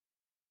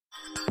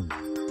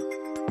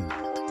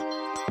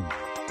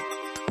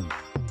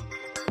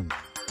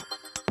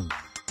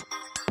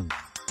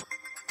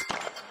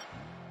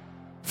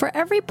For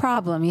every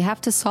problem you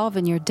have to solve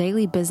in your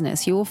daily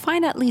business, you will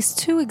find at least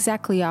two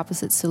exactly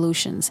opposite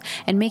solutions,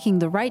 and making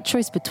the right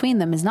choice between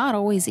them is not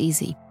always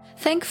easy.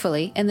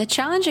 Thankfully, in the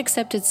Challenge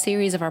Accepted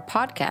series of our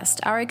podcast,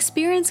 our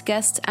experienced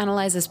guests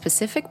analyze a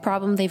specific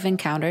problem they've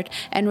encountered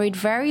and rate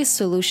various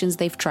solutions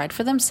they've tried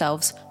for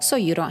themselves, so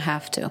you don't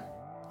have to.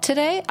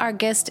 Today, our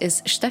guest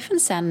is Stefan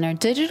Sandner,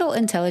 Digital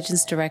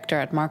Intelligence Director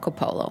at Marco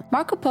Polo.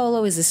 Marco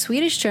Polo is a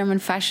Swedish-German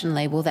fashion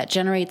label that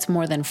generates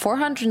more than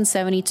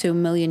 472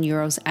 million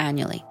euros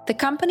annually. The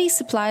company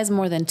supplies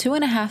more than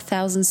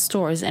 2,500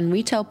 stores and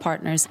retail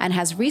partners and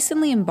has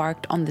recently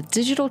embarked on the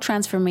digital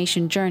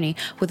transformation journey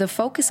with a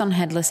focus on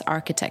headless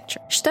architecture.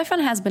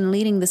 Stefan has been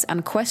leading this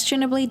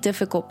unquestionably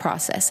difficult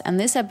process, and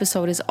this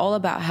episode is all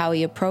about how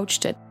he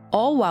approached it,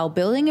 all while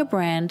building a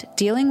brand,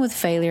 dealing with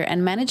failure,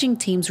 and managing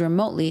teams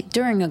remotely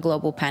during a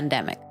global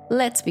pandemic.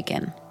 Let's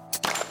begin.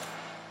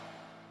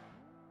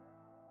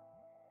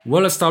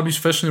 Well-established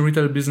fashion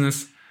retail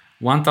business,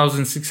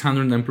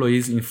 1,600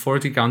 employees in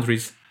 40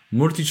 countries,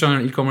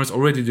 multi-channel e-commerce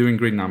already doing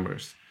great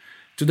numbers.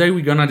 Today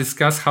we're gonna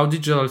discuss how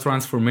digital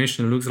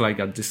transformation looks like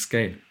at this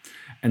scale.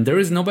 And there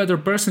is no better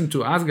person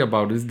to ask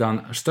about this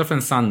than Stefan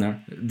Sandner,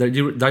 the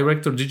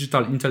Director of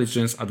Digital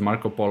Intelligence at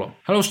Marco Polo.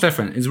 Hello,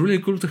 Stefan. It's really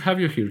cool to have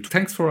you here.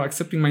 Thanks for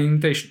accepting my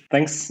invitation.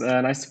 Thanks.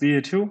 Nice to be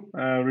here too.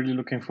 Really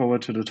looking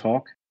forward to the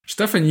talk.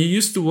 Stefan, you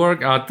used to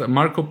work at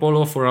Marco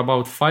Polo for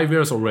about 5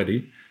 years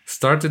already.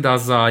 Started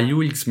as a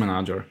UX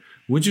manager.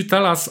 Would you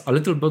tell us a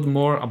little bit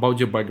more about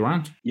your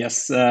background?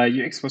 Yes,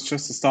 UX was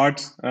just a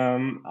start.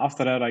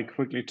 After that, I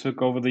quickly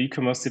took over the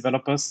e-commerce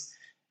developers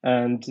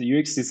and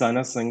UX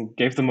designers and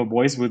gave them a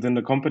voice within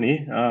the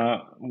company.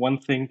 One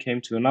thing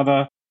came to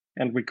another,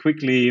 and we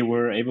quickly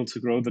were able to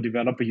grow the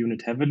developer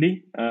unit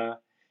heavily.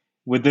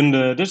 Within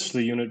the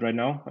digital unit right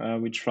now,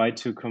 we try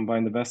to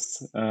combine the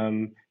best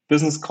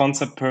business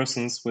concept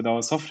persons with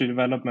our software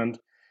development,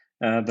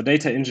 the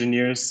data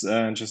engineers.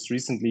 Just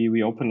recently,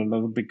 we opened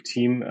another big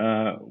team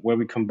where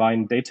we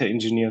combine data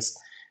engineers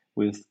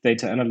with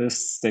data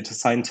analysts, data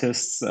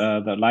scientists,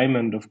 the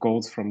alignment of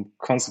goals from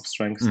concept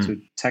strengths to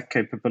tech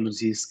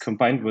capabilities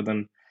combined with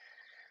an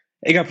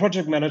agile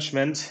project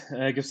management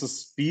gives us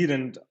speed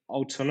and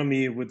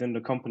autonomy within the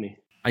company.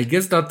 I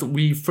guess that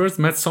we first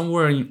met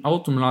somewhere in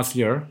autumn last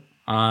year,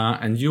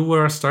 and you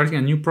were starting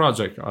a new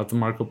project at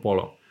Marco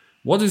Polo.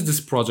 What is this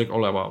project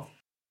all about?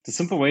 The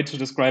simple way to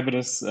describe it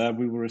is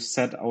we will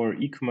set our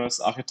e-commerce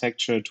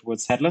architecture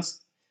towards headless.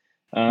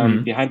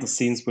 Behind the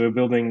scenes, we're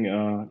building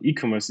an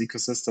e-commerce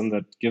ecosystem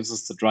that gives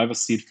us the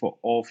driver's seat for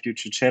all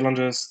future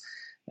challenges.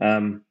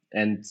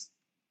 And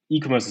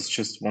e-commerce is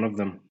just one of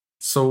them.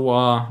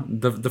 So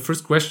the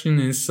first question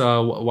is,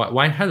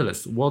 why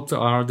headless? What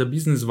are the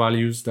business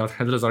values that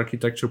headless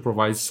architecture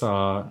provides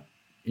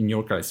in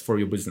your case for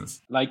your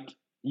business? Like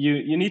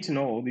you need to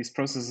know all these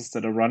processes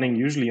that are running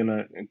usually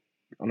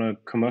on a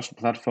commercial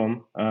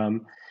platform.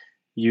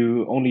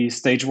 You only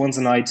stage once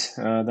a night,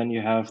 then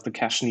you have the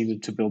cash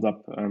needed to build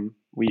up.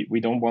 We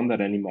don't want that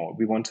anymore.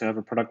 We want to have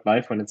a product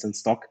live when it's in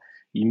stock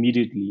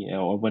immediately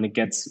or when it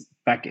gets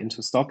back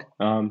into stock.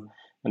 And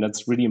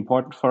that's really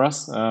important for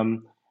us.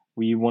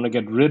 We want to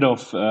get rid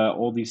of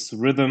all these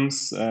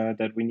rhythms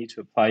that we need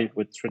to apply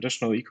with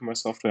traditional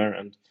e-commerce software.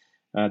 And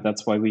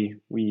that's why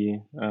we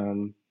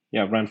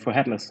ran for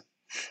headless.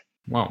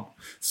 Wow.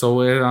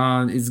 So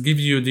it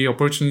gives you the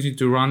opportunity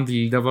to run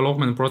the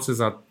development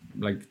process at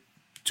like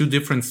two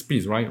different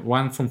speeds, right?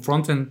 One from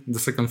front end, the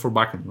second for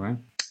back end, right?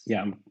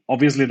 Yeah,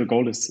 obviously the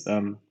goal is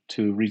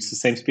to reach the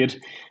same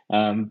speed,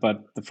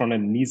 but the front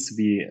end needs to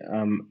be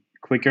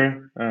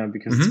quicker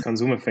because it's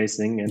consumer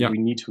facing, and we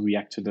need to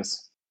react to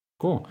this.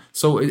 Cool.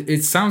 So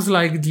it sounds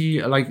like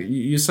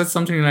you said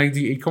something like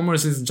the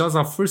e-commerce is just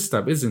a first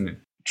step, isn't it?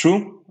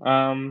 True.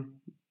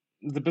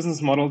 The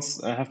business models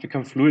have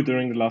become fluid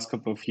during the last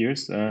couple of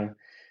years,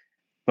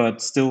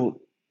 but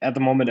still, at the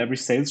moment, every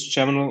sales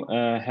channel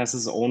has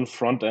its own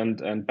front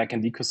end and back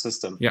end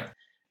ecosystem. Yeah.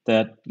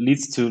 That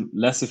leads to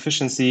less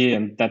efficiency,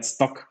 and that's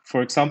stock,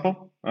 for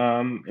example.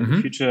 In the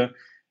future,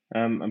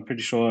 I'm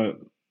pretty sure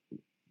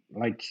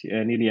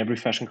nearly every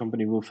fashion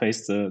company will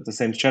face the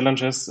same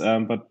challenges,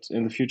 but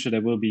in the future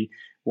there will be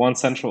one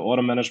central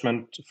order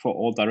management for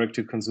all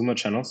direct-to-consumer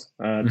channels,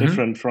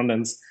 different front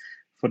ends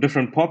for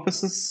different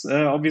purposes,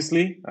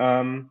 obviously.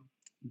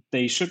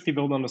 They should be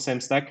built on the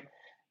same stack,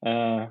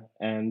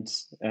 and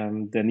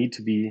there needs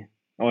to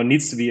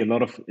be a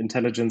lot of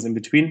intelligence in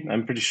between.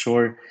 I'm pretty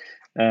sure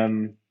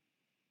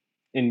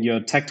in your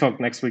tech talk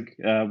next week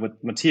with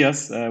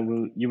Matthias,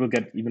 you will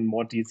get even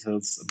more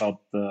details about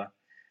the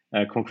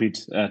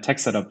concrete tech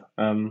setup.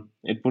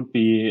 It would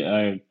be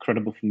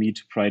credible for me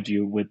to provide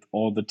you with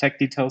all the tech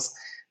details.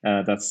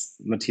 That's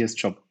Matthias'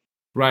 job.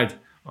 Right.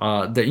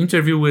 The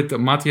interview with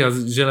Matthias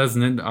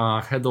Železný,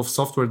 head of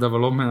software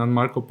development at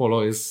Marco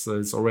Polo, is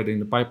already in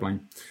the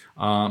pipeline.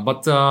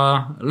 But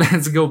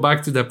let's go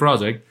back to the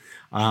project.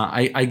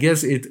 I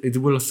guess it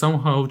will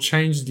somehow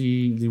change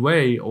the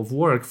way of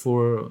work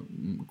for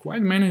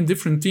quite many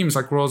different teams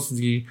across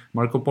the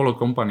Marco Polo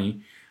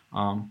company.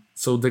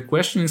 So the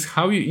question is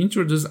how you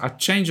introduce a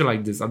change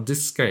like this at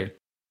this scale.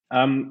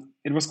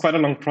 It was quite a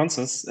long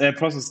process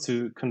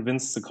to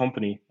convince the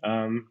company.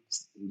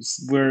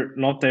 We're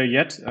not there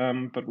yet,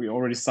 but we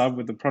already started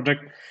with the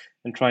project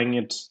and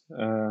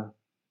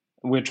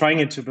we're trying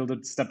it to build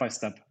it step by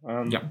step.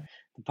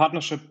 The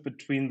partnership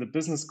between the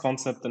business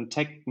concept and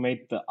tech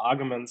made the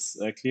arguments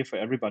clear for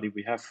everybody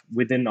we have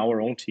within our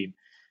own team.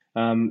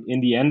 In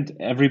the end,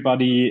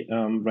 everybody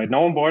right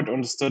now on board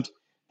understood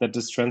that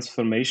this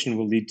transformation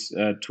will lead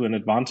to an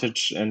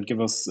advantage and give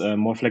us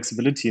more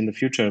flexibility in the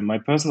future. My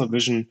personal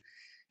vision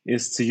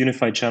is to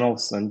unify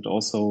channels and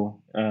also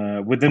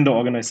within the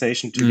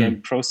organization to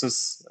gain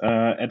process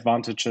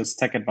advantages,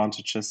 tech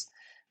advantages,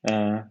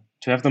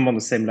 to have them on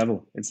the same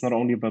level. It's not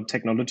only about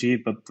technology,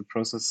 but the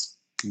process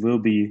will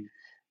be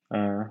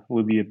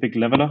a big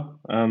leveler.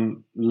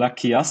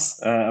 Lucky us,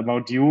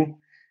 About You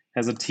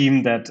has a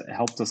team that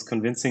helped us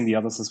convincing the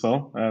others as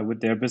well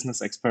with their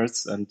business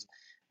experts and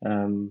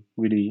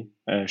really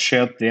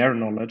shared their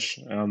knowledge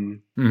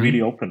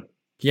really open.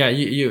 Yeah,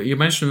 you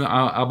mentioned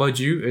About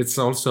You. It's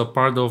also a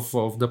part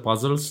of the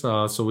puzzles.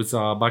 So it's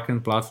a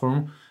backend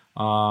platform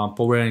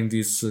powering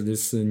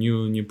this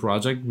new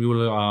project. We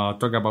will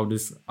talk about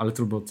this a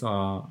little bit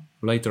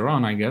later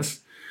on, I guess.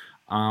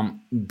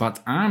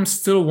 But I'm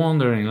still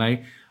wondering,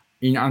 like,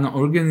 in an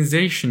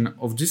organization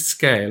of this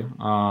scale,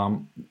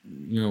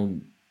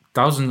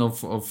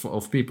 thousands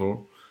of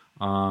people,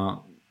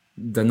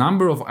 the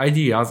number of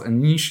ideas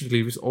and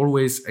initiatives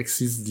always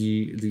exceeds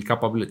the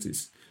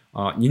capabilities.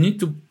 You need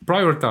to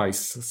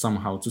prioritize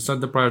somehow to set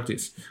the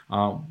priorities.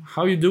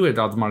 How you do it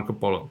at Marco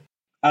Polo?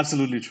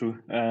 Absolutely true.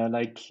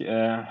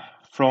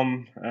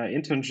 From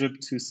internship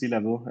to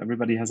C-level,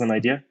 everybody has an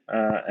idea,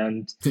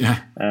 and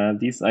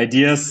these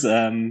ideas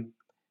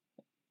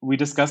we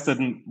discussed it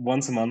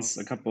once a month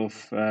a couple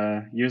of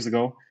years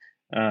ago,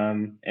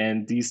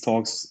 and these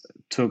talks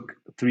took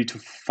 3 to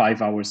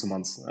 5 hours a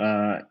month.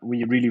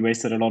 We really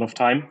wasted a lot of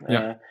time,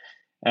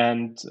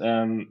 and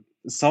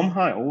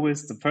somehow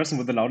always the person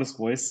with the loudest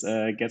voice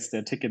gets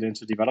their ticket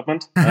into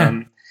development.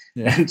 And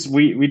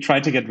we try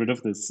to get rid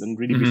of this and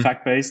really be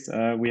fact-based.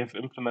 We have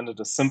implemented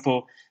a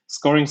simple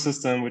scoring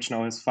system, which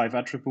now has 5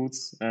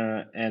 attributes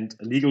and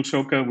a legal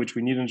choker, which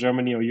we need in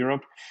Germany or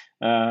Europe.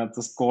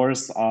 The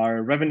scores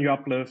are revenue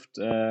uplift,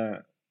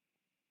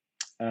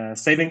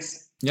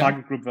 savings,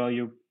 target group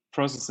value,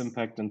 process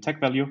impact, and tech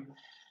value.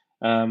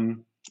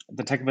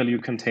 The tech value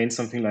contains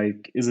something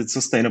like, is it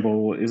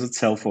sustainable? Is it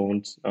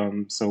self-owned?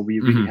 So we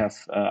really have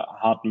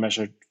hard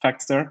measured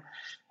facts there.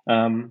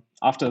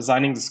 After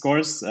assigning the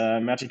scores,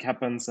 magic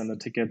happens and the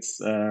tickets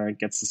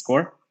gets the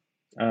score.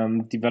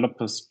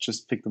 Developers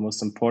just pick the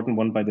most important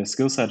one by their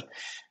skill set.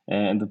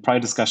 And the prior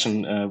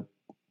discussion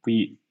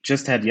we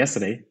just had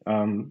yesterday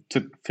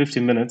took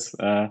 15 minutes.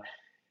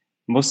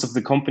 Most of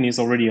the companies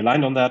already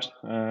aligned on that,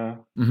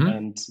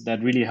 and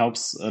that really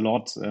helps a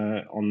lot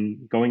on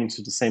going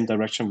into the same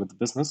direction with the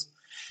business.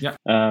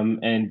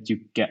 And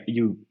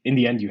you in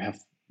the end you have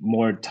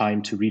more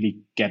time to really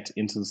get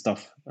into the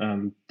stuff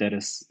that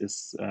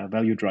is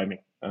value driving,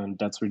 and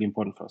that's really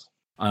important for us.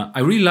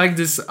 I really like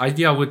this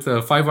idea with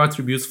 5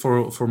 attributes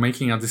for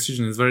making a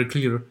decision. It's very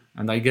clear,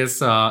 and I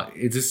guess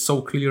it is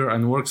so clear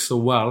and works so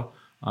well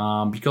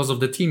because of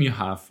the team you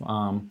have.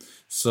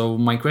 So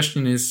my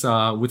question is,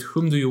 with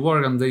whom do you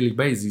work on a daily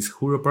basis?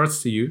 Who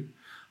reports to you?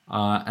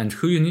 And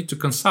who you need to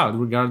consult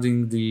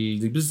regarding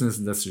the business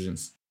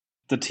decisions?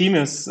 The team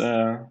is,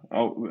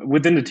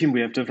 within the team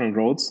we have different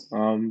roles.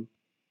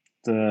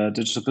 The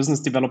digital business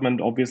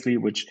development, obviously,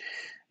 which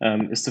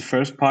is the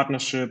first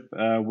partnership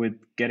with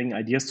getting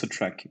ideas to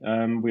track.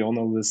 We all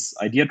know this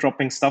idea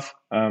dropping stuff.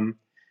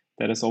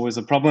 That is always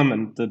a problem,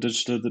 and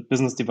the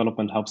business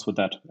development helps with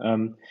that.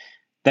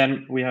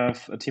 Then we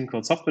have a team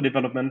called software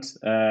development.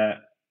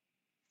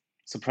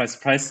 Surprise,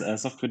 surprise,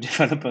 software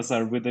developers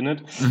are within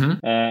it.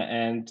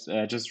 And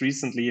just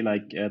recently,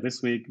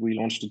 this week, we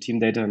launched a team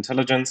data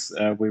intelligence.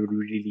 We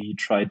really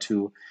try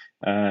to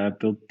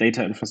build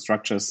data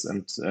infrastructures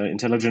and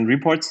intelligent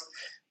reports.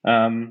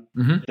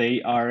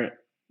 They are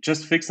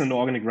just fixed in the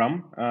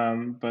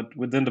organigram, but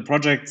within the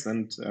projects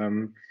and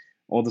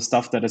all the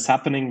stuff that is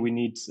happening, we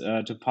need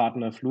to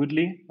partner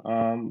fluidly.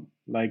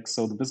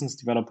 So the business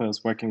developer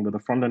is working with a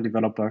front-end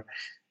developer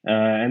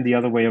and the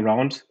other way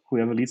around,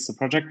 whoever leads the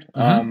project.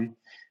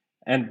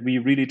 And we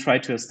really try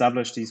to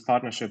establish these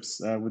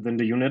partnerships within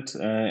the unit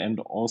and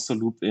also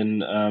loop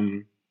in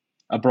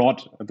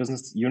abroad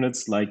business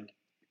units like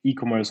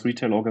e-commerce,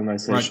 retail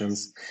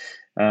organizations,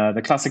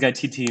 the classic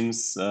IT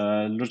teams,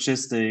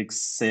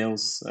 logistics,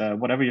 sales,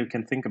 whatever you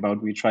can think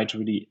about. We try to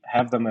really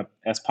have them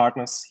as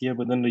partners here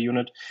within the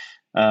unit.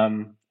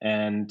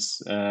 And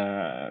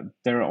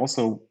there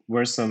also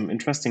were some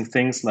interesting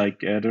things like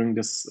during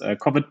this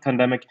COVID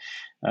pandemic,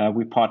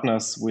 we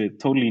partners with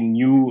totally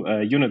new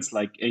units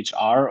like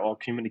HR or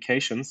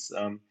communications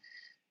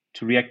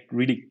to react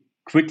really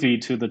quickly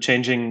to the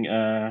changing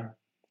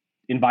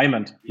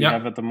environment we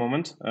have at the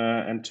moment,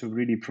 and to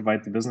really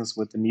provide the business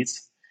with the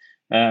needs,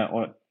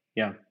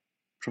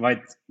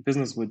 provide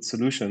business with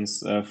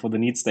solutions for the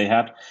needs they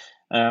had.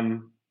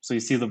 So you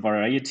see the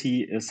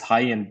variety is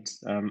high, and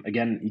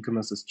again,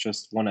 e-commerce is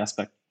just one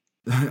aspect.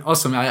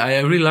 Awesome. I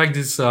really like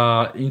this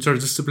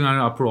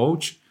interdisciplinary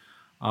approach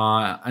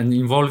and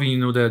involving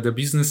the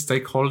business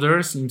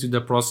stakeholders into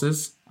the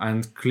process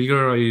and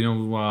clear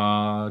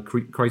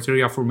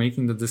criteria for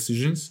making the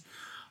decisions.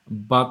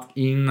 But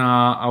in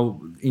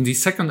the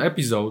second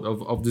episode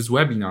of this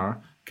webinar,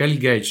 Kelly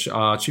Gage,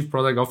 Chief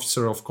Product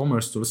Officer of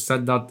Commerce Tools,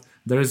 said that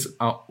there is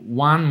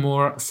one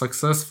more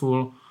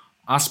successful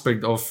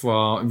aspect of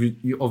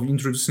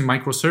introducing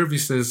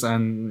microservices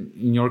and,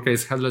 in your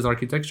case, headless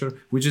architecture,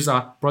 which is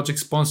a project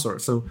sponsor.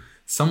 So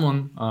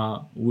someone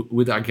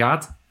with a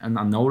gut and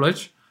a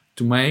knowledge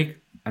to make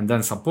and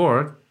then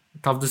support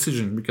tough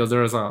decisions, because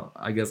there is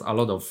a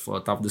lot of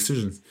tough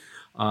decisions.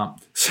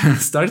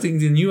 Starting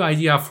the new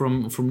idea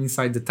from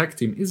inside the tech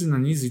team isn't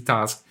an easy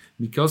task,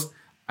 because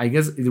I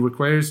guess it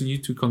requires you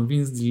to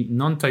convince the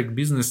non-tech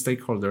business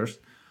stakeholders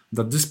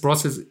that this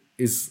process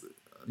is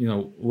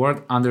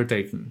worth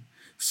undertaking.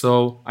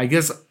 So I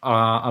guess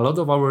a lot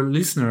of our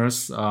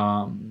listeners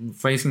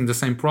facing the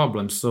same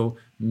problems. So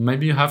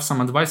maybe you have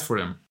some advice for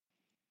them.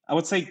 I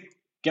would say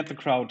get the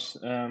crowd,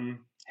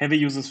 heavy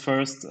users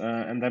first,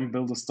 and then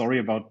build a story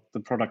about the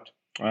product.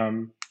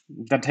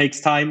 That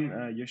takes time.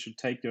 You should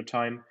take your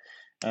time.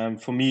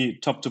 For me,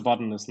 top to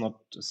bottom is not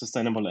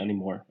sustainable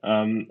anymore.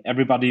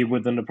 Everybody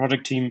within the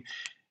project team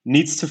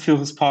needs to feel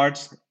his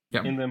part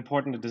in the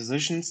important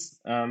decisions.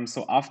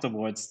 So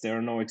afterwards, there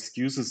are no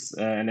excuses,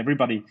 and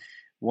everybody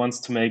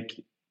wants to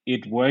make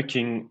it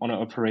working on an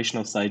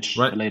operational side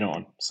later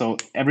on. So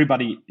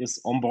everybody is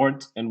on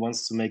board and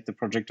wants to make the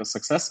project a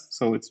success.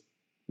 So it's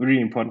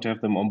really important to have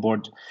them on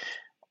board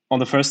on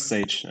the first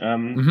stage.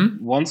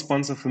 One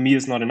sponsor for me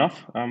is not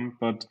enough,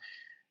 but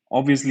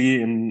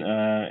obviously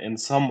in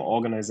some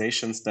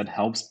organizations that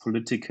helps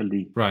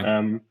politically.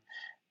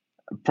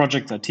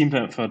 Projects are team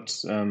effort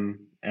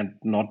and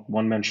not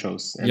one-man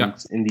shows. And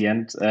in the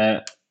end,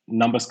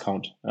 numbers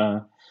count.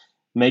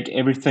 Make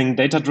everything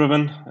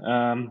data-driven,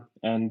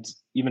 and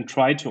even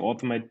try to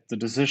automate the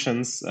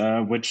decisions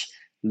which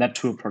led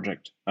to a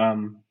project.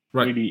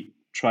 Really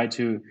try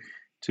to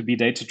be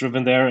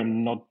data-driven there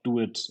and not do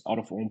it out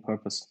of own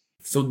purpose.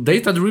 So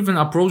data-driven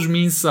approach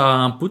means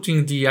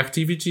putting the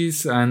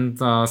activities and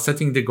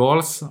setting the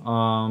goals,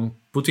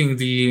 putting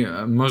the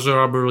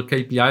measurable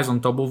KPIs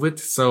on top of it.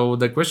 So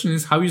the question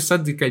is how you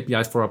set the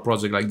KPIs for a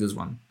project like this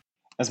one.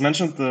 As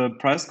mentioned, the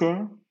price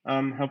score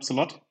helps a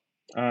lot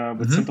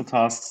with simple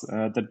tasks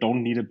that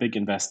don't need a big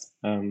invest.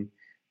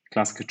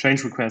 Classical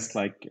change requests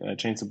like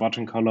change the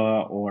button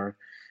color or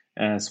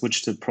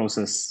switch the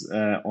process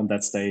on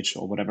that stage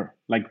or whatever,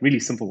 like really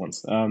simple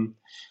ones.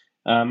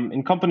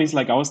 In companies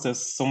like ours,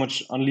 there's so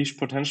much unleashed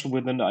potential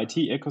within the IT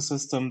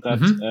ecosystem that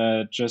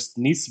just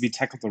needs to be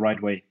tackled the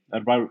right way.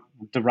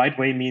 The right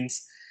way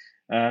means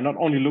not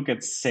only look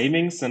at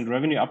savings and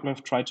revenue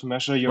uplift, try to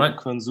measure your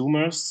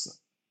consumers.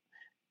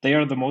 They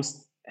are the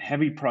most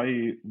heavy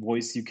priority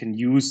voice you can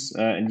use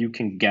and you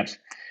can get.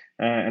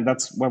 And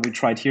that's where we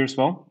tried here as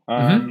well.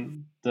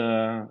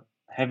 The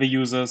heavy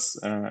users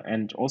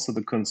and also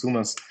the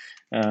consumers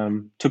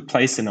took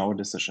place in our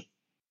decision.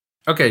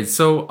 Okay,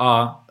 so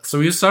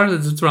you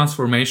started the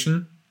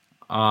transformation.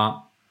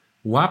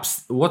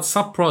 What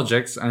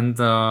sub-projects and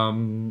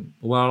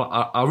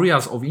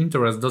areas of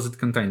interest does it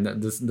contain?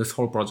 This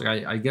whole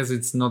project. I guess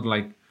it's not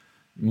like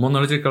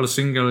monolithical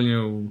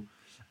single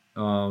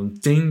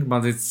thing,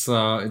 but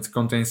it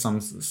contains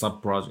some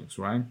sub-projects,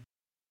 right?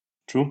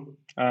 True.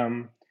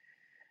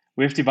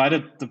 We have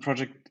divided the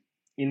project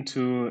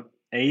into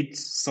 8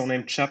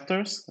 so-named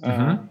chapters.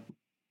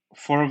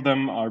 4 of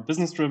them are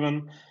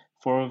business-driven.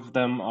 4 of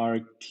them are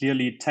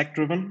clearly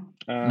tech-driven.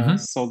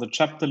 So the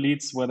chapter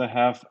leads whether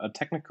have a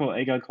technical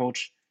agile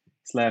coach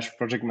 /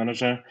 project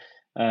manager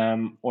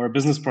or a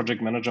business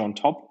project manager on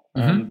top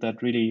that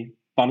really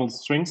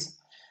bundles strings.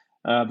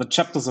 The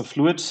chapters are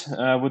fluid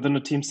within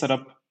the team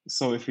setup.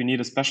 So if we need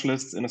a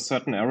specialist in a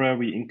certain area,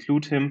 we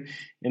include him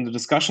in the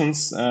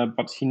discussions,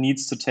 but he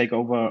needs to take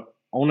over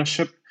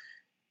ownership.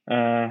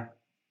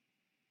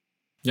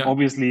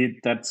 Obviously,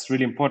 that's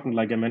really important,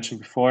 like I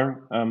mentioned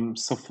before.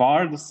 So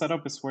far, the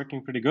setup is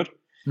working pretty good,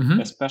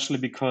 especially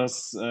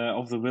because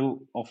of the will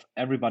of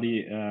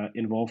everybody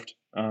involved,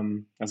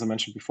 as I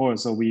mentioned before.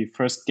 So we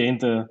first gained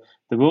the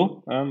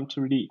will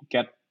to really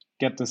get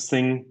this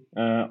thing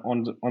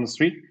on the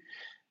street.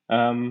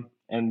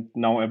 And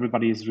now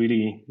everybody is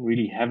really,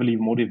 really heavily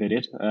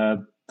motivated.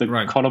 The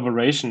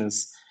collaboration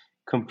is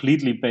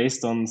completely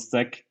based on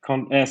Slack,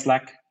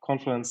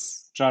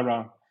 Confluence,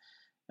 Jira,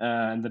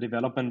 and the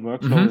development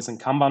workflow is in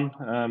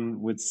Kanban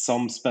with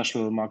some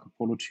special Marco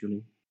Polo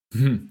tuning.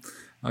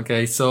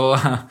 Okay, so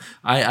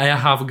I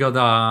have got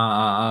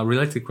a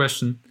related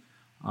question.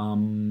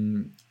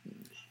 In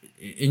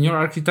your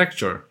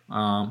architecture,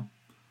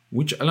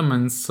 which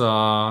elements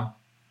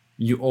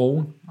you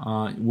own,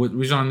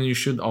 which one you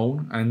should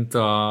own, and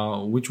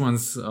which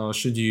ones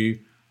should you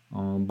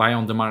buy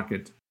on the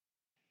market?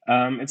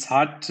 It's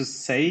hard to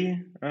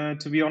say,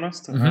 to be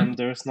honest.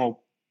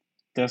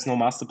 There's no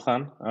master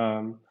plan.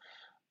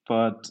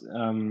 But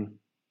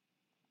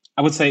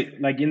I would say,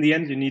 like, in the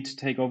end, you need to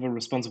take over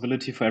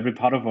responsibility for every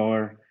part of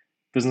our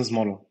business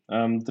model.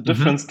 The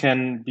difference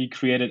can be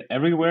created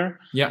everywhere.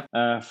 Yeah.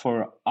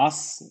 For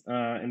us,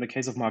 in the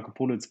case of Marco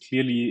Polo, it's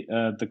clearly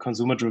the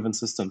consumer-driven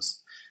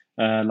systems,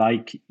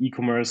 like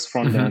e-commerce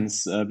front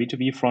ends,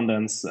 B2B front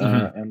ends,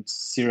 and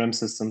CRM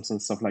systems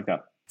and stuff like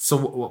that. So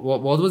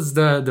what was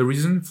the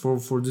reason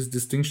for this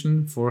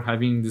distinction, for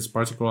having this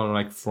particular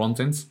like front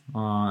ends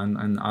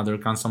and other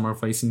consumer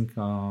facing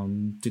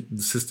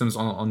systems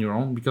on your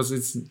own? Because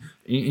it's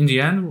in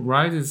the end,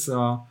 right, it's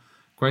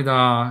quite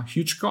a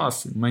huge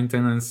cost,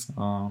 maintenance,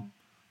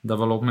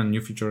 development,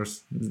 new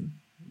features.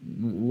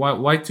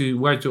 Why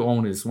to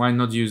own this? Why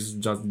not use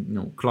just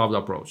cloud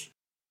approach?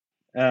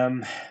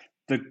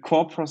 The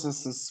core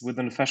processes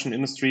within the fashion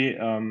industry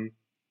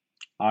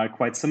are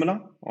quite similar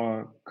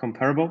or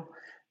comparable.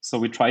 So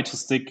we try to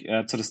stick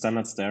to the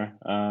standards there.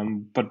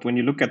 But when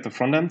you look at the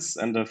front ends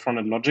and the front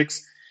end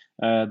logics,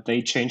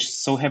 they changed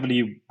so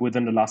heavily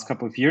within the last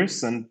couple of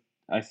years, and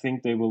I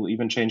think they will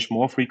even change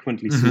more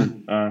frequently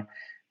soon.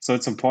 So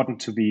it's important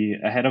to be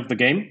ahead of the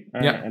game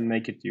and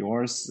make it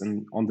yours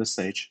on this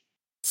stage.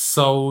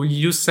 So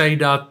you say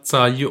that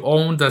you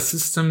own the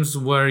systems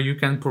where you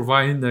can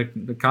provide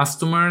the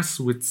customers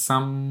with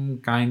some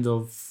kind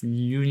of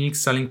unique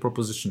selling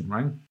proposition,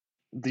 right?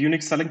 The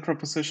unique selling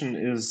proposition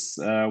is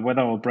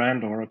whether a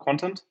brand or a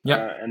content.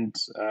 And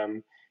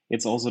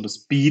it's also the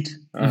speed.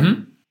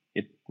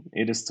 It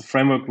is the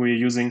framework we're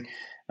using.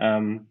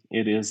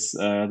 It is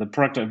the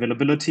product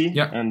availability.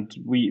 And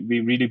we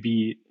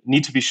really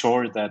need to be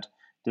sure that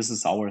this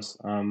is ours.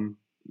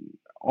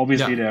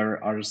 Obviously,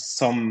 there are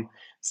some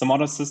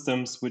other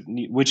systems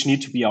which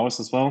need to be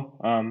ours as well.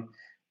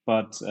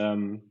 But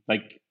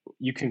like,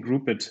 you can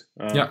group it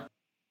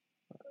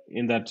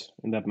in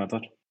that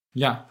method.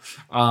 Yeah,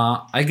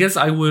 I guess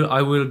I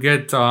will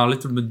get a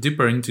little bit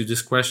deeper into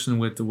this question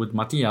with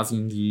Matthias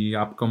in the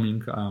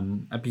upcoming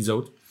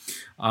episode.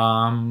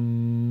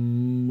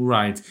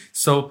 Right.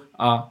 So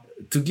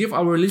to give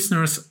our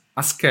listeners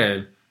a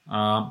scale,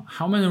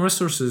 how many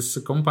resources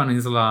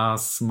companies like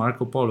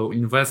Marco Polo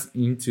invest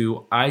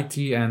into IT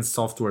and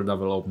software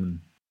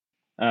development?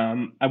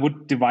 I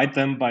would divide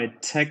them by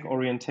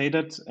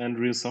tech-orientated and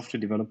real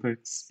software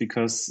developers,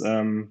 because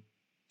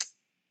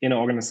in an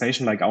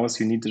organization like ours,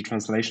 you need the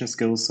translation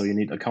skills. So you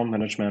need account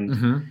management,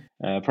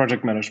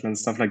 project management,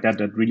 stuff like that.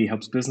 That really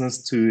helps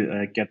business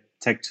to get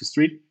tech to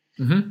street.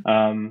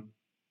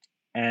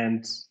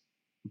 And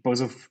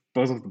both of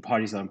the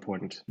parties are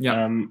important.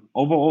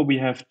 Overall, we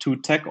have two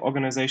tech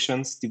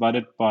organizations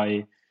divided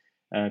by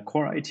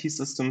core IT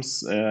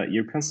systems,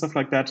 ERP and stuff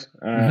like that,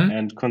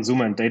 and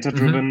consumer and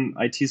data-driven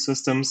IT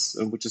systems,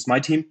 which is my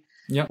team.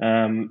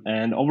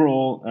 And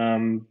overall,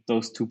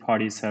 those two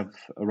parties have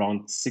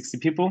around 60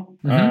 people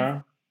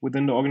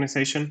within the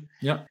organization.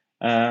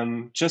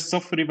 Just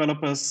software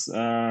developers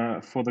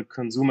for the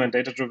consumer and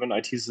data-driven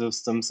IT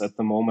systems at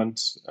the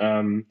moment,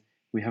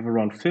 we have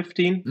around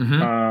 15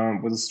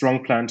 with a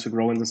strong plan to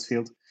grow in this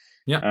field.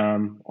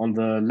 On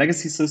the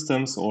legacy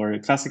systems or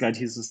classic IT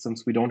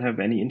systems, we don't have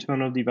any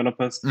internal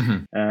developers.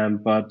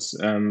 But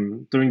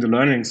during the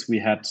learnings we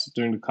had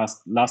during the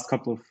last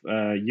couple of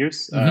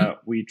years,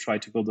 we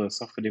tried to build a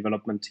software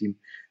development team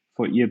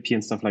for ERP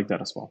and stuff like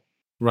that as well.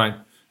 Right.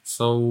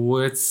 So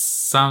it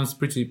sounds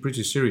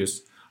pretty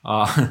serious.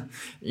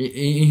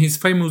 In his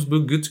famous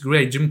book Good to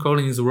Great, Jim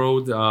Collins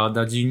wrote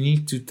that you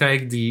need to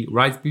take the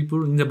right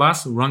people in the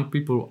bus, wrong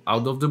people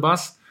out of the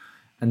bus.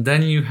 And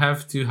then you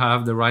have to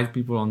have the right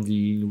people on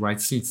the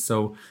right seats.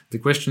 So the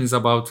question is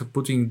about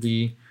putting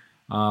the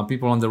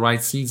people on the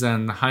right seats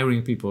and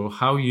hiring people.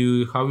 How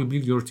you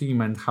build your team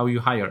and how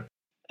you hire.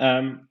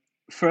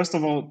 First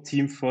of all,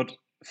 team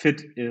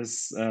fit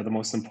is the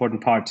most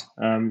important part.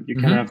 You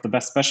can have the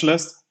best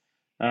specialist.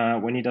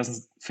 When he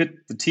doesn't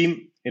fit the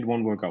team, it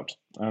won't work out.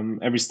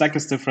 Every stack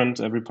is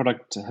different. Every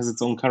product has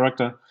its own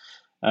character.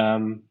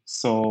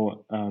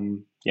 So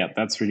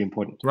that's really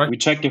important. Right. We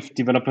check if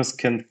developers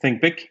can think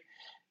big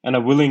and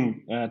are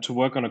willing to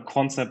work on a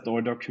concept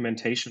or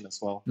documentation as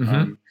well,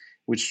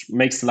 which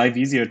makes life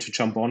easier to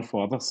jump on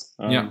for others.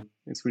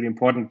 It's really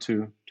important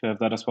to have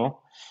that as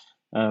well.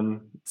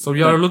 So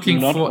you're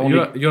looking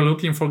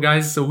for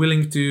guys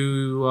willing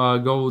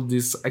to go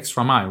this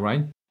extra mile,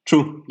 right?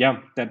 True.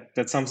 Yeah,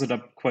 that sums it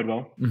up quite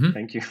well.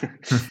 Thank you.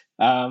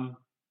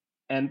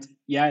 And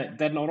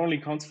that not only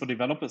counts for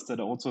developers, that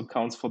also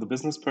counts for the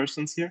business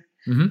persons here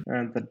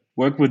and that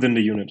work within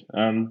the unit.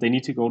 They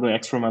need to go the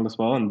extra mile as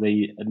well, and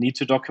they need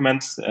to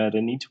document,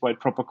 they need to write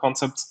proper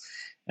concepts,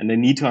 and they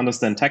need to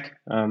understand tech.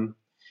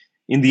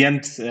 In the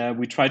end,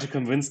 we try to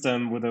convince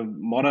them with a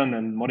modern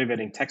and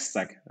motivating tech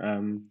stack.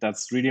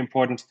 That's really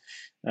important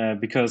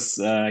because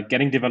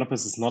getting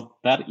developers is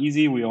not that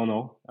easy, we all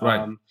know.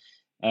 Right.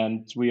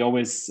 And we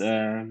always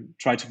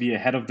try to be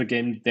ahead of the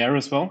game there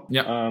as well.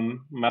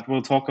 Matt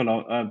will talk a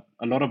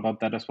lot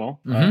about that as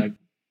well.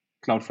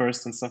 cloud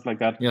first and stuff like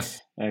that.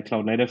 Yes.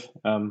 Cloud native.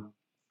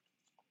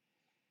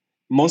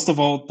 Most of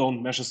all,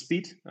 don't measure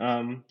speed.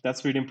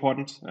 That's really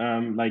important.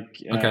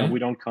 We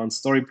don't count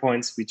story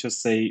points. We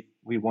just say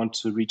we want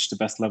to reach the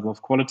best level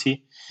of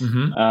quality.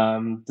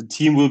 The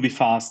team will be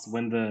fast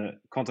when the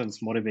content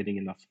is motivating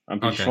enough, I'm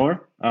pretty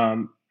sure.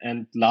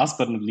 And last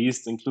but not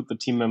least, include the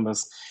team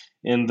members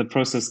in the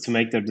process to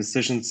make their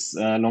decisions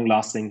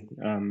long-lasting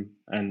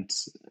and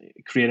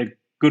create a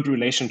good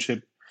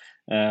relationship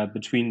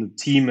between the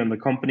team and the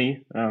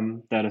company.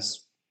 That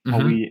is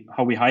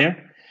how we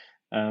hire.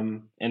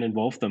 And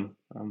involve them,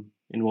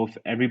 involve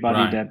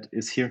everybody that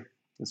is here.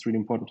 That's really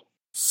important.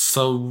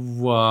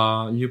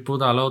 So you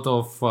put a lot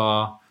of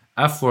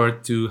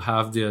effort to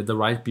have the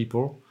right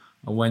people.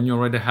 When you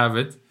already have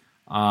it,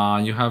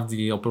 you have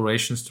the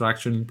operation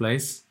structure in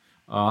place.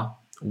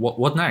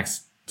 What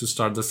next to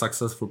start the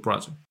successful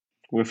project?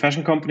 We're a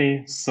fashion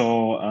company,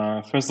 so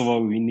first of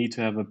all, we need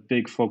to have a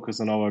big focus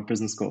on our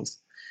business goals.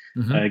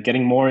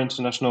 Getting more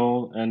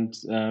international and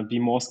be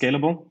more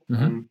scalable.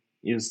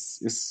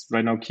 Is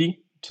right now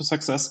key to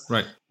success,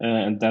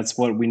 and that's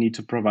what we need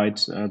to provide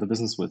the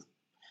business with.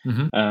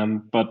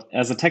 But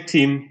as a tech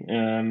team,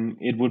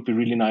 it would be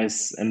really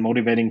nice and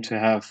motivating to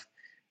have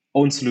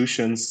own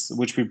solutions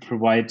which we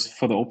provide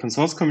for the open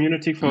source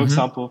community, for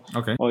example,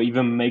 or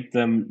even make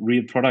them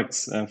real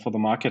products for the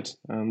market.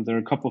 There are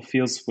a couple of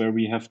fields where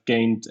we have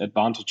gained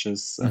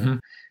advantages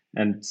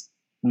and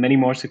many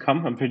more to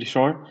come, I'm pretty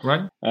sure.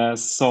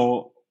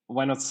 So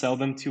why not sell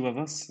them to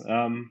others?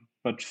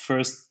 But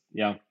first,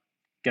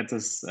 get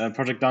this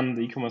project done,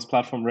 the e-commerce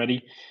platform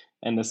ready,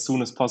 and as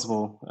soon as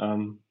possible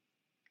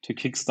to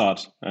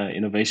kickstart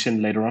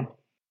innovation later on.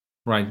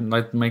 Right,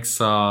 that makes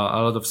a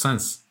lot of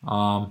sense.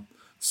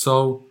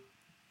 So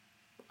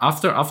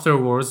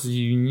afterwards,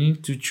 you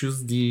need to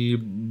choose the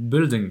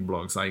building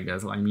blocks, I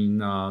guess. I mean,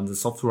 the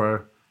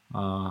software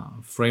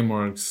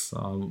frameworks,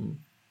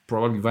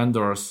 probably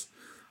vendors.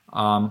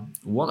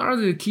 What are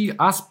the key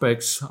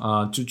aspects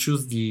to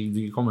choose the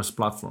e-commerce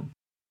platform?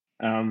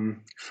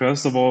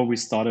 First of all, we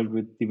started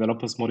with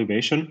developers'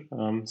 motivation.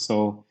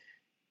 So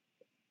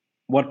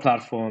what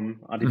platform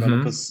are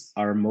developers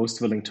are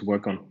most willing to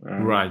work on?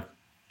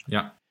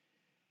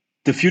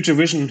 The future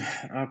vision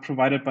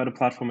provided by the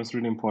platform is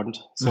really important.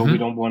 So we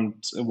don't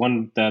want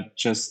one that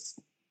just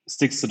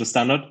sticks to the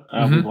standard.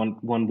 We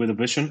want one with a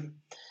vision.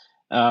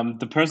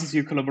 The persons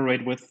you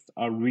collaborate with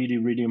are really,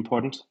 really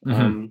important.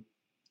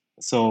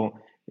 So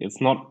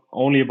it's not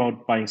only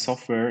about buying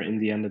software. In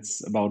the end,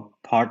 it's about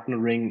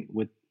partnering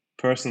with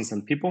persons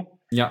and people,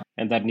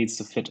 and that needs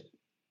to fit.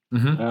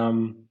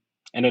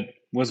 And it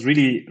was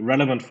really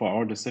relevant for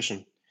our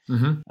decision.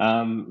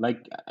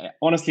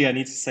 Honestly, I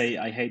need to say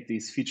I hate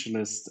these feature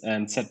lists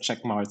and set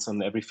check marks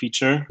on every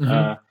feature.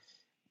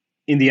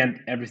 In the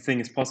end, everything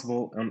is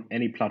possible on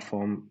any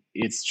platform.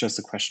 It's just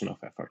a question of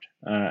effort,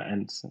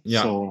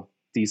 so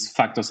these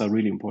factors are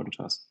really important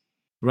to us.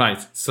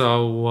 Right.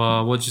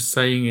 So what you're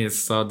saying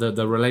is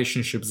the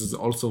relationships is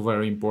also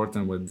very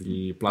important with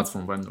the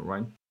platform vendor,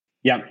 right?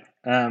 Yeah.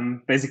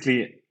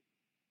 Basically,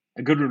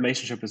 a good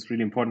relationship is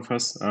really important for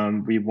us.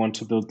 We want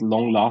to build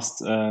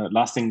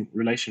lasting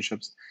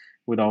relationships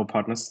with our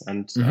partners,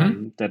 and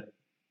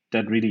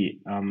that really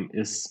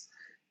is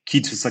key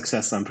to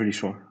success, I'm pretty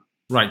sure.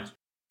 Right.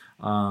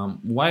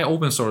 Why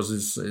open source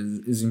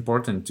is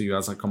important to you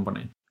as a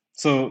company?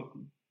 So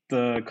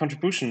the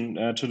contribution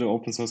to the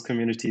open source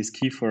community is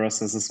key for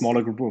us as a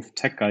smaller group of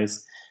tech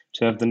guys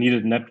to have the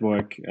needed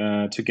network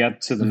to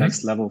get to the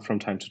next level from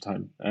time to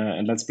time.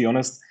 And let's be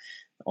honest,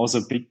 also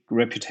a big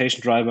reputation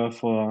driver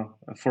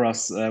for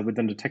us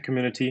within the tech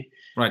community.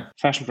 Right.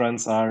 Fashion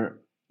brands are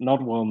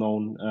not well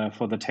known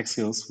for the tech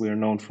skills. We are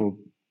known for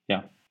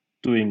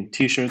doing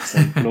t-shirts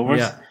and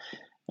pullovers.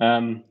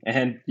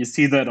 And you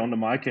see that on the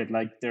market,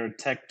 like there are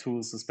tech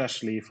tools,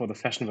 especially for the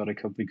fashion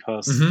vertical,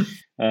 because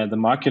the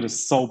market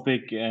is so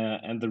big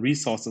and the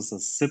resources are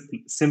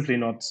simply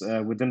not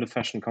within the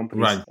fashion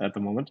companies at the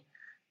moment.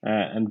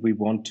 And we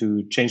want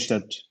to change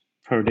that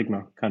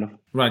paradigm kind of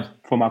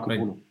for Marco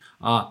Polo.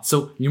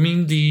 So you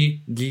mean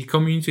the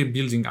community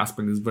building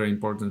aspect is very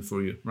important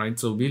for you, right?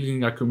 So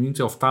building a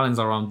community of talents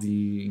around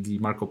the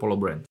Marco Polo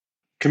brand.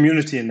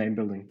 Community and name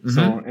building.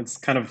 So it's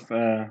kind of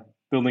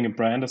building a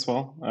brand as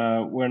well.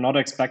 We're not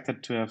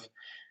expected to have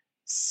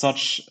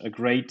such a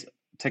great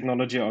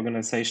technology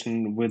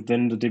organization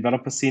within the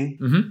developer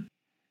scene.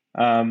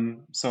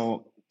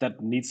 So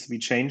that needs to be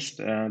changed.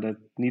 That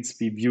needs to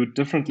be viewed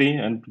differently,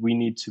 and we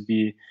need to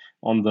be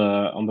on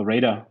the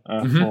radar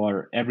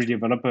for every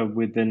developer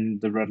within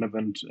the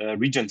relevant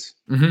regions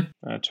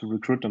to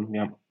recruit them.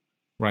 Yeah.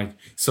 Right.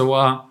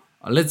 So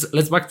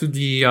let's back to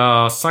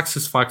the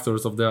success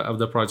factors of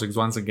the project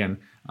once again,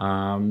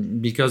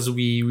 because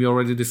we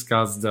already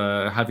discussed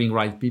having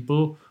right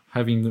people,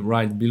 having the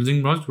right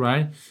building blocks,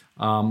 right?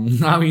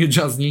 Now you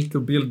just need to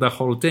build the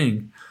whole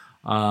thing.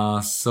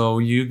 So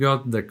you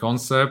got the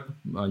concept,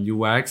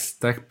 UX,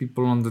 tech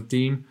people on the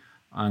team,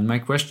 and my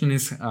question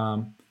is,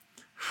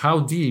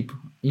 how deep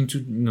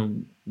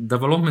into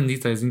development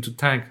details into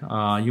tech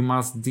you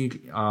must deal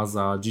as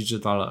a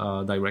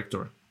digital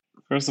director?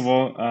 First of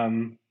all,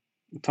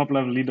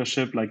 top-level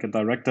leadership like a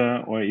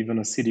director or even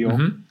a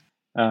CDO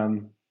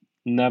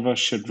never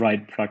should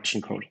write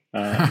production code.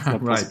 It's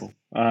not Right. possible.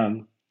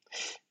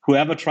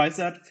 Whoever tries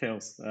that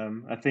fails.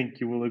 I think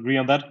you will agree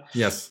on that.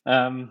 Yes.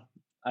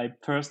 I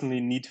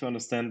personally need to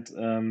understand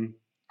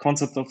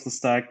concept of the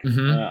stack.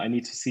 I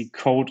need to see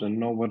code and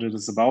know what it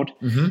is about.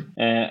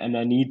 And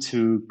I need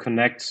to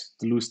connect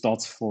the loose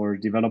dots for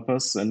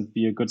developers and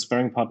be a good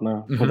sparring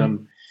partner for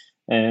them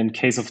in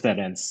case of dead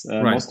ends.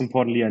 Right. Most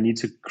importantly, I need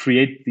to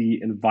create the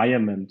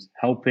environment,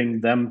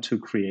 helping them to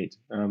create.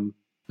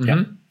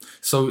 Yeah.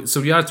 So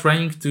you are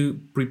trying to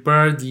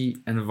prepare the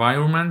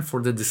environment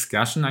for the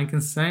discussion, I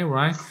can say,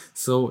 right?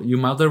 So you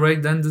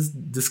moderate then this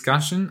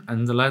discussion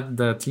and let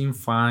the team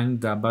find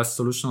the best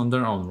solution on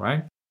their own,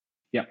 right?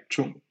 Yeah,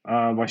 true.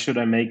 Why should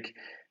I make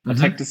a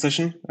tech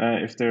decision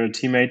if there are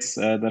teammates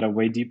that are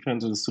way deeper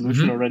into the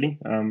solution already?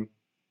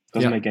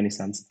 Doesn't make any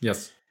sense.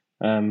 Yes.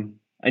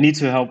 I need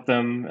to help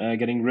them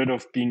getting rid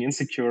of being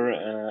insecure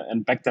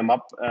and back them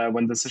up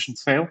when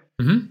decisions fail.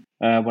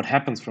 What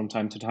happens from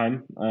time to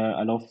time.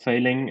 I love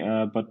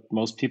failing, but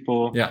most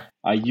people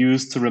are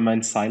used to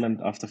remain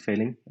silent after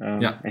failing.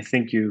 I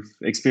think you've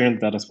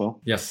experienced that as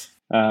well. Yes.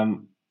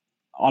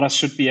 Others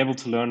should be able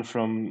to learn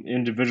from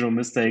individual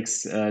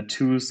mistakes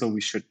too, so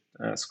we should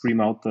scream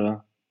out the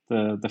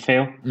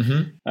fail.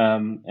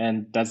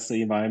 And that's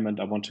the environment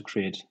I want to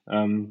create.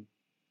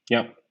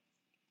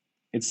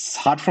 It's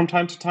hard from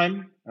time to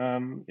time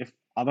if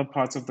other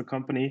parts of the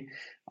company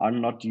are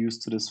not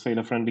used to this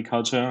failure-friendly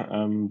culture,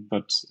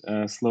 but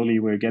slowly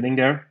we're getting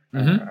there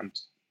and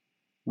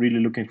really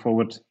looking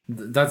forward.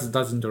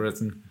 That's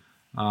interesting.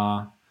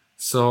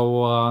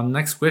 So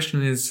next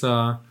question is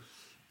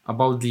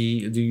about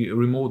the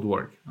remote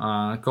work.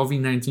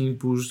 COVID-19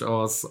 pushed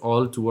us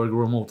all to work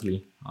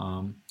remotely.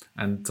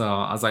 And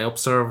as I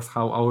observed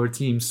how our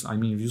teams, I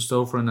mean,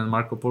 Viewstoffer and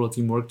Marco Polo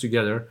team work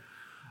together,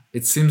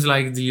 it seems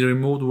like the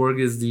remote work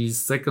is the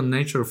second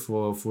nature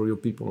for your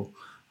people.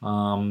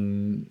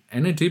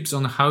 Any tips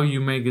on how you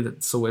make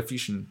it so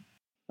efficient?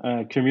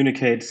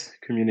 Communicate.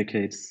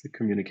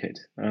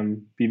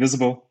 Be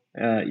visible,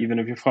 even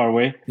if you're far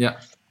away. Yeah.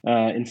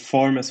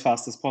 Inform as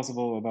fast as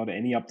possible about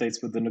any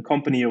updates within the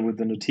company or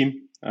within the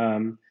team.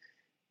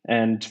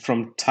 And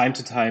from time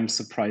to time,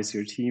 surprise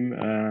your team.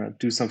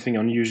 Do something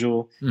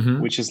unusual,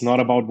 which is not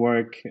about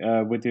work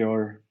with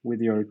your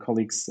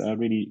colleagues.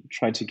 Really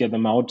try to get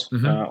them out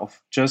of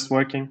just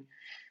working.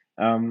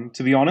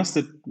 To be honest,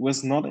 it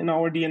was not in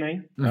our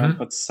DNA,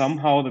 but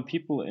somehow the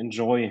people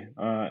enjoy,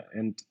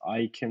 and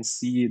I can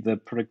see the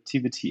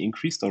productivity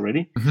increased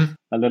already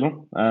a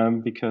little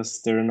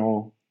because there are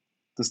no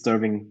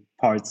disturbing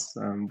parts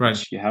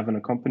which you have in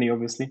a company,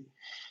 obviously.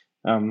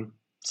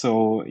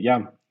 So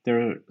yeah.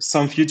 There are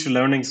some future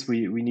learnings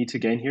we need to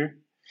gain here.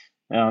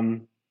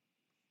 Again,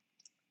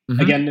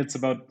 it's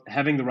about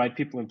having the right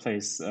people in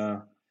place.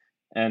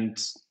 And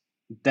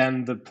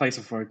then the place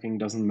of working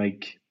doesn't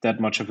make that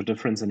much of a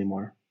difference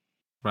anymore.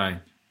 Right.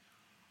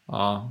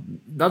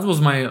 That was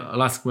my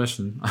last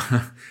question.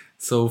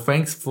 So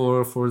thanks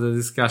for the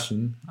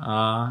discussion.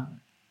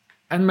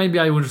 And maybe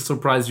I will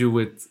surprise you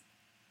with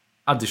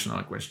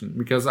additional question,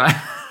 because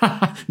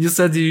you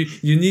said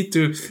you need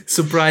to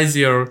surprise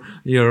your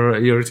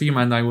team,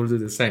 and I will do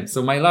the same.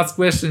 So my last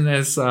question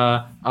is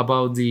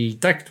about the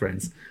tech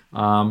trends,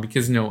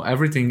 because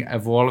everything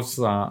evolves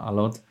a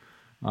lot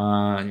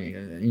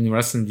in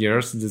recent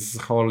years. This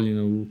whole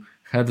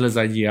headless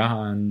idea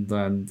and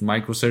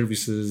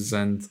microservices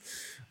and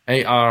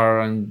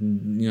AR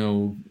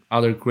and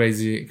other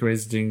crazy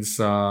things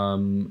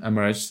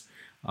emerged.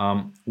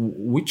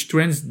 Which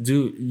trends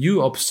do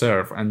you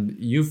observe and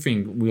you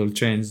think will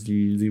change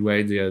the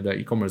way the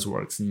e-commerce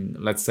works in,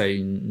 let's say,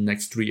 in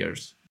next 3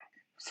 years?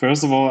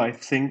 First of all, I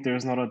think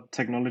there's not a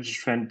technology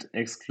trend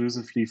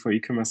exclusively for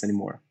e-commerce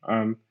anymore.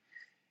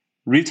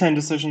 Real-time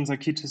decisions are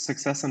key to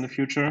success in the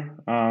future.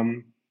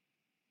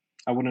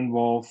 I would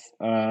involve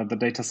the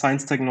data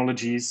science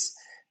technologies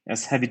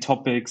as heavy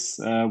topics.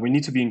 We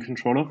need to be in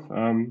control of.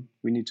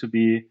 We need to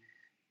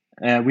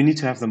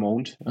have them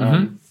owned.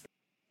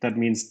 That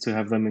means to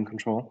have them in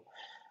control.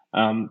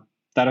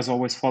 That is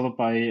always followed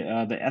by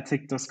the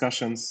ethic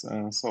discussions.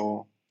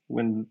 So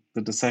when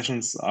the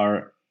decisions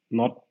are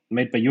not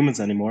made by humans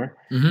anymore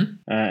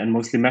and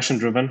mostly machine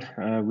driven,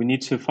 we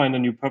need to find a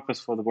new purpose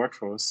for the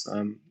workforce,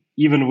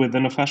 even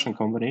within a fashion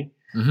company.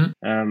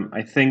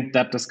 I think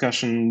that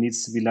discussion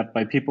needs to be led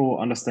by people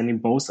understanding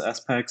both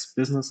aspects,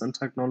 business and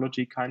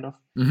technology, kind of.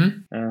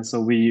 So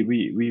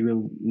we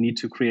will need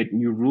to create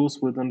new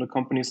rules within the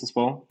companies as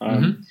well.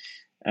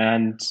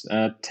 And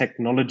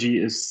technology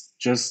is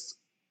just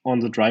on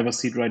the driver's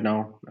seat right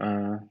now,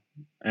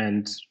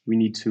 and we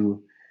need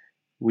to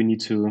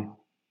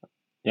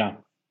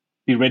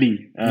be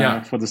ready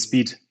for the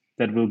speed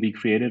that will be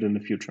created in the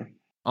future.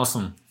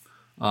 Awesome.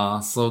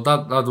 So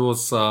that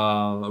was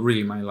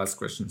really my last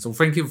question. So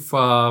thank you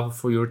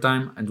for your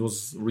time. It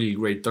was really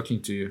great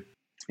talking to you.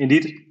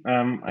 Indeed,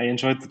 I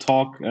enjoyed the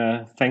talk.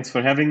 Thanks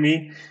for having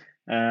me.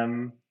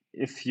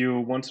 If you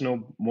want to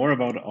know more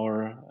about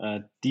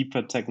our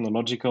deeper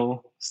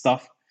technological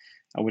stuff,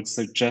 I would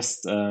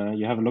suggest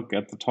you have a look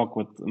at the talk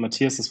with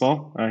Matthias as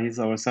well. He's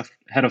our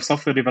head of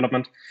software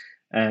development,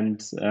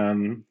 and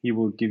he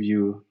will give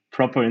you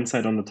proper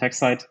insight on the tech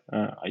side.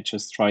 I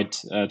just tried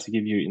to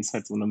give you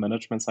insights on the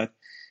management side.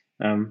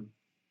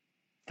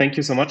 Thank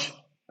you so much,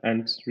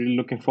 and really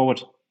looking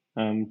forward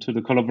to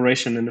the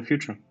collaboration in the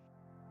future.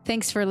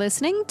 Thanks for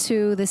listening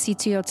to the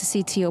CTO to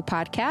CTO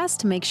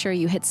podcast. Make sure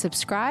you hit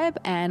subscribe,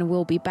 and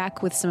we'll be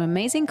back with some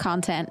amazing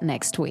content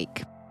next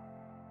week.